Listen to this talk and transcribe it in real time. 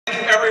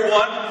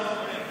everyone.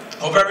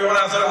 Hope everyone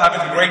is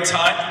having a great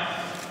time.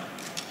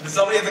 Does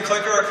somebody have the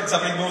clicker, or can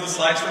somebody move the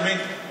slides for me?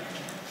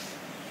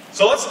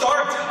 So let's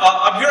start.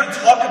 I'm here to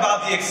talk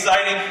about the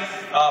exciting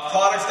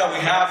products that we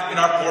have in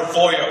our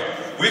portfolio.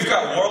 We've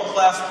got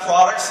world-class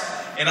products,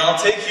 and I'll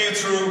take you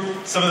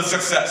through some of the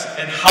success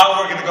and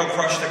how we're going to go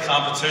crush the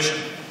competition.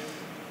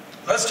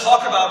 Let's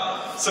talk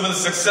about some of the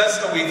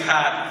success that we've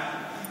had.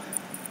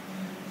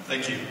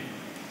 Thank you.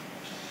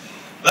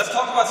 Let's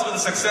talk about some of the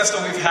success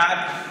that we've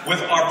had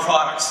with our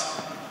products.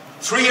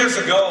 3 years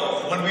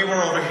ago, when we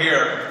were over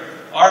here,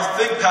 our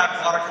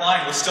ThinkPad product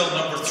line was still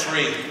number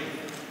 3.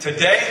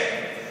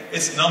 Today,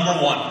 it's number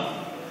 1.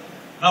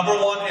 Number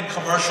 1 in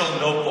commercial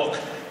notebook.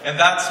 And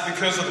that's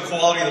because of the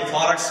quality of the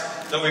products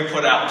that we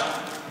put out.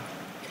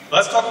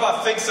 Let's talk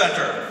about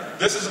ThinkCenter.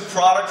 This is a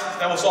product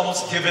that was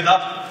almost given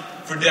up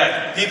for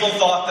dead. People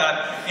thought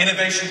that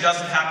innovation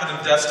doesn't happen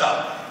in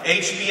desktop.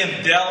 HP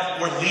and Dell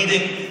were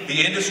leading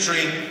the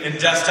industry in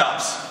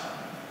desktops.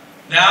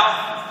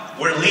 Now,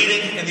 we're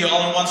leading in the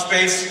all-in-one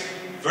space,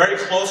 very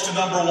close to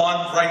number 1,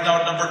 right now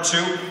at number 2,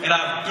 and I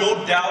have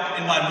no doubt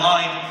in my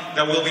mind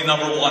that we'll be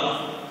number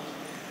 1.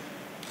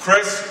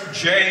 Chris,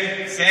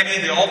 Jay,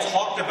 Sammy, they all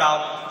talked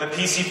about the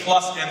PC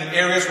Plus and the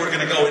areas we're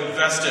going to go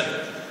invest in.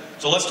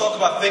 So let's talk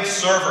about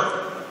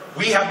ThinkServer.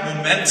 We have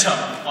momentum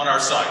on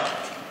our side.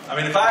 I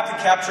mean, if I have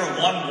to capture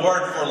one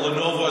word for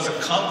Lenovo as a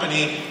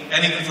company,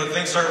 and even for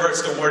ThinkServer,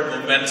 it's the word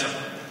momentum,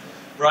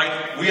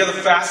 right? We are the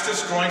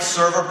fastest growing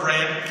server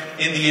brand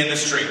in the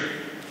industry.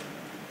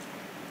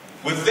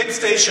 With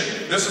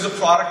ThinkStation, this is a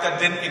product that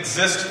didn't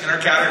exist in our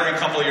category a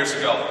couple of years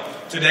ago.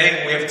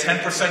 Today, we have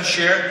 10%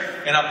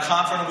 share, and I'm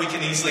confident we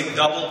can easily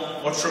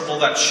double or triple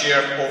that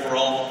share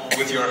overall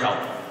with your help.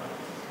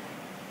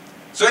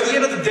 So at the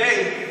end of the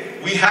day,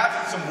 we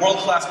have some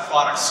world-class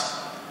products.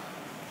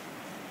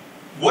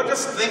 What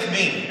does Think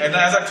mean? And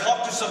as I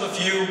talked to some of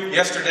you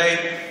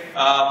yesterday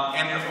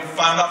and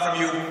found out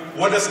from you,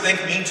 what does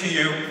Think mean to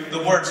you?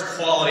 The words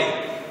quality,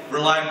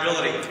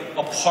 reliability,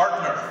 a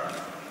partner,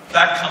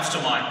 that comes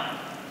to mind.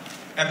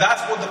 And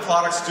that's what the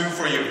products do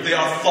for you. They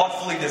are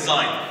thoughtfully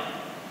designed.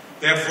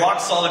 They have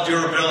rock-solid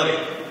durability.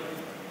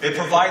 They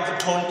provide the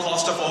total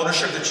cost of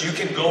ownership that you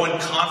can go in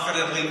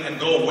confidently and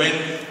go win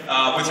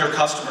with your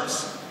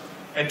customers.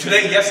 And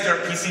today, yes, they're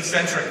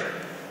PC-centric.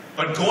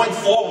 But going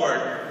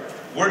forward,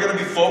 we're going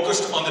to be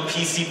focused on the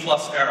PC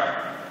Plus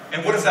era.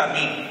 And what does that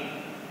mean?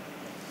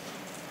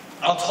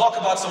 I'll talk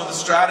about some of the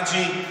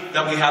strategy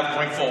that we have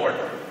going forward.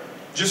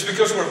 Just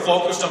because we're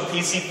focused on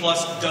PC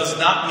Plus does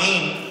not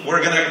mean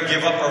we're going to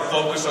give up our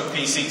focus on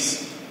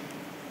PCs.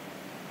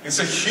 It's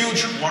a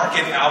huge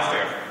market out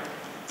there.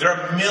 There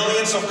are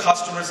millions of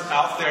customers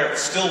out there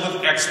still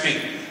with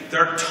XP.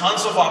 There are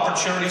tons of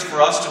opportunities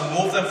for us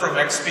to move them from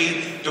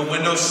XP to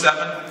Windows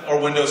 7 or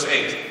Windows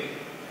 8.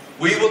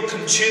 We will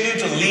continue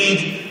to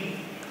lead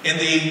in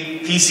the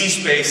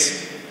PC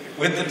space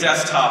with the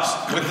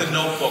desktops, with the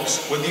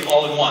notebooks, with the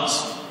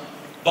all-in-ones.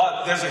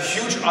 But there's a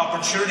huge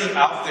opportunity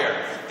out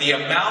there. The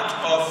amount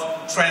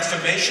of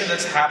transformation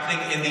that's happening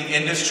in the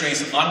industry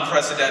is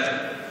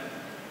unprecedented.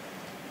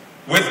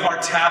 With our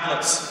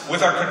tablets,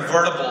 with our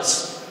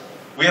convertibles,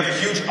 we have a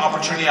huge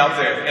opportunity out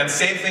there. And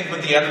same thing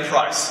with the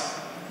enterprise.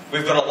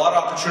 We've got a lot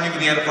of opportunity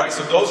with the enterprise.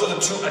 So those are the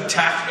 2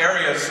 attack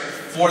areas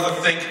for the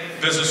Think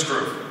Business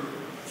Group.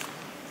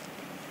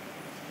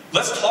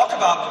 Let's talk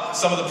about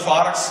some of the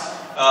products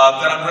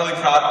that I'm really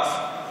proud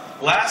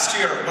of. Last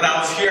year, when I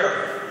was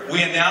here,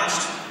 we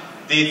announced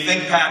the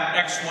ThinkPad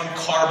X1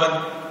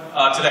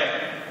 Carbon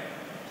today.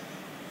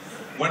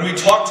 When we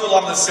talked to a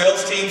lot of the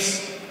sales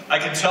teams, I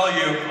can tell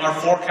you our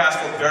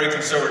forecasts were very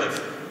conservative.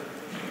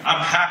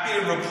 I'm happy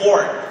to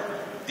report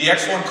the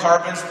X1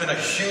 Carbon's been a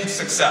huge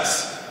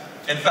success.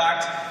 In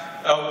fact,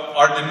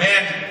 our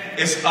demand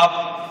is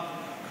up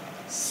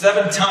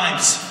 7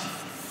 times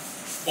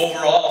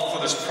overall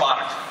for this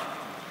product.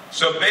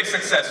 So big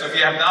success. So if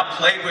you have not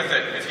played with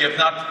it, if you have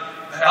not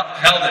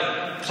held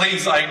it,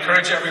 please, I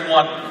encourage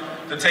everyone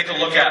to take a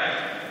look at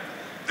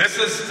it. This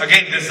is,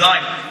 again,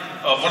 designed,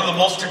 one of the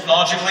most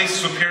technologically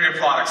superior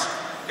products.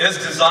 It is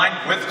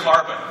designed with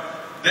carbon.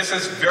 This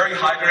is very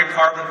high-grade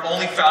carbon,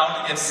 only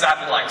found in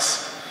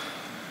satellites.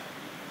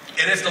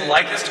 It is the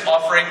lightest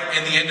offering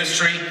in the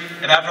industry,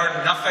 and I've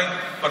heard nothing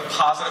but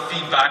positive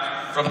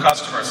feedback from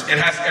customers. It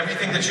has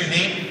everything that you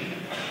need: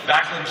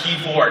 backlit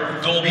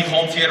keyboard, Dolby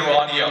home theater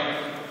audio.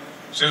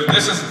 So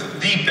this is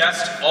the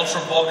best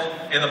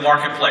Ultrabook in the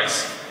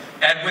marketplace.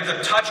 And with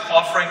the touch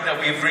offering that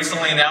we've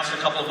recently announced a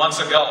couple of months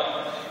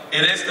ago,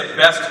 it is the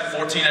best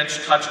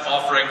 14-inch touch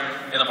offering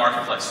in the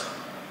marketplace.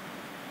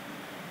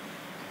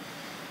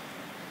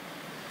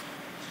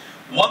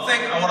 One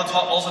thing I want to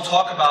also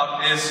talk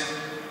about is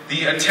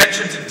the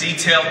attention to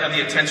detail and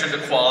the attention to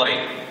quality.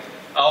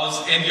 I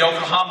was in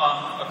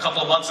Yokohama a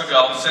couple of months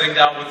ago, sitting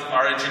down with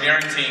our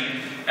engineering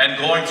team and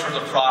going through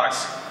the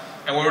products.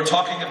 And we were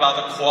talking about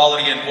the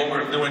quality and what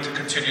we're doing to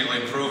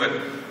continually improve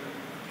it.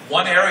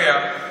 One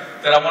area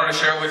that I wanted to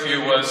share with you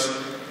was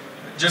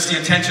just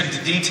the attention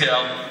to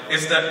detail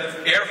is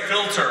the air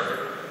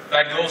filter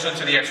that goes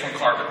into the X1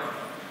 Carbon.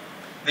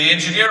 The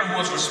engineer who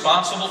was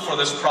responsible for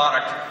this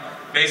product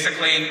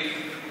basically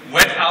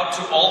went out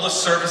to all the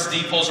service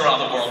depots around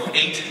the world,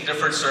 8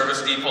 different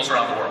service depots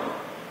around the world.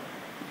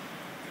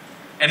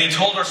 And he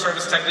told our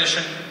service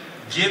technician,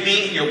 give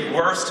me your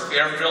worst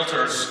air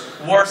filters,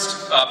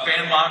 worst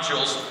fan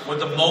modules with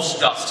the most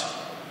dust.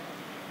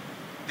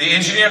 The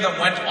engineer that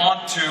went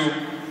on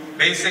to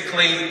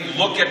basically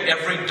look at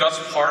every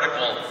dust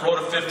particle, wrote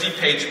a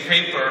 50-page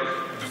paper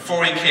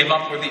before he came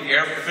up with the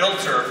air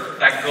filter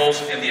that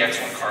goes in the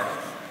X1 Carbon.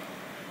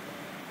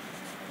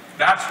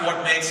 That's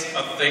what makes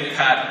a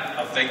ThinkPad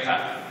a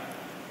ThinkPad.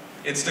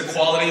 It's the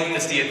quality,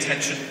 it's the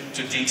attention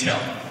to detail.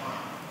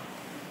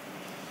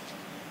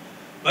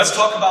 Let's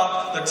talk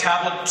about the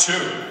Tablet 2.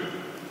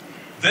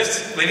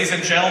 This, ladies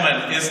and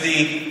gentlemen, is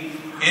the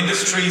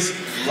industry's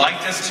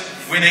lightest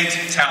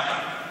Win8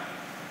 tablet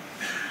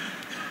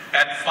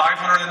at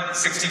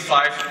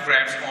 565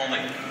 grams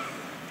only,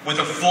 with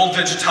a full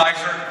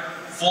digitizer,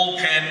 full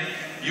pen,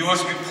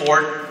 USB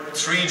port,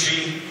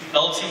 3G,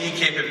 LTE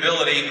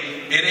capability.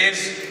 It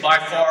is by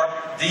far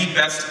the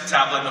best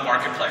tablet in the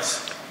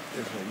marketplace.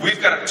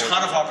 We've got a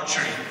ton of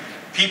opportunity.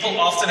 People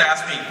often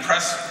ask me,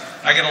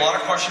 I get a lot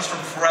of questions from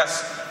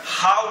press,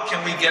 how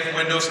can we get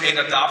Windows 8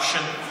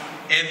 adoption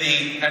in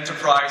the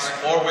enterprise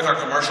or with our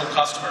commercial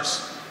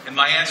customers? And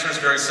my answer is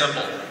very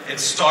simple. It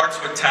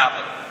starts with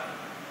tablet.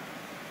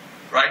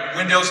 Right?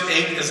 Windows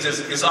 8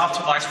 is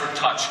optimized for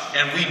touch,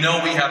 and we know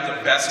we have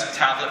the best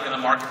tablet in the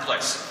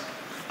marketplace.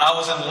 I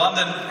was in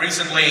London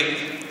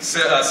recently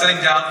sitting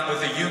down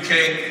with the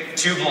UK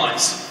Tube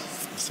Lines.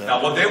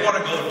 Now what they want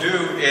to go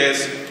do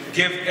is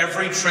give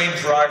every trained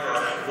driver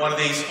one of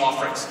these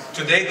offerings.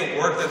 Today the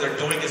work that they're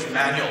doing is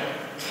manual.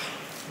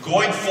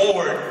 Going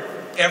forward,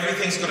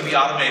 everything's going to be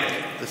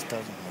automated. This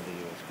doesn't have the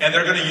USB. And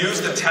they're going to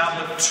use the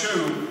Tablet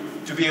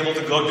 2 to be able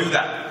to go do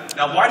that.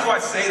 Now why do I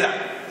say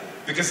that?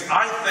 Because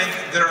I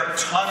think there are a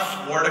ton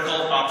of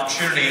vertical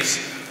opportunities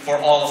for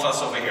all of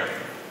us over here.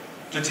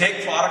 To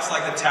take products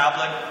like the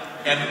tablet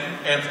and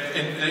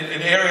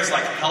in areas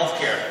like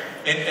healthcare,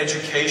 in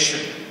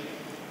education,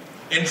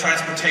 in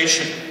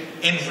transportation,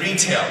 in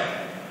retail,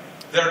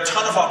 there are a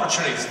ton of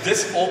opportunities.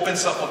 This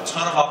opens up a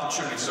ton of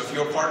opportunities. So if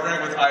you're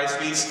partnering with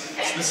ISVs,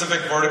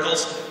 specific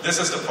verticals, this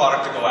is the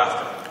product to go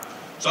after.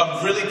 So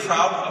I'm really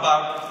proud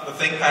about the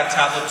ThinkPad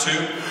Tablet 2.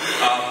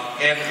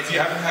 And if you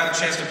haven't had a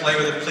chance to play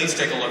with it, please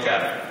take a look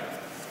at it.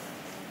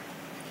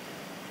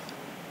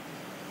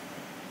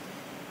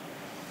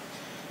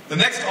 The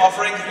next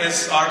offering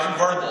is our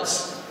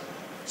convertibles.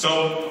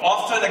 So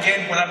often,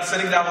 again, when I'm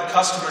sitting down with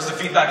customers, the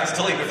feedback is,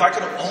 Dilip, if I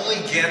could only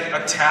get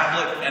a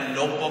tablet and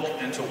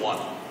notebook into one.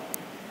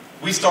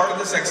 We started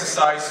this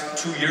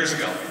exercise 2 years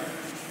ago.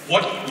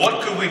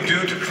 What could we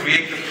do to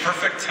create the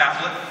perfect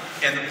tablet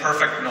and the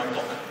perfect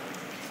notebook?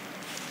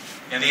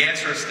 And the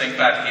answer is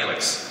ThinkPad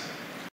Helix.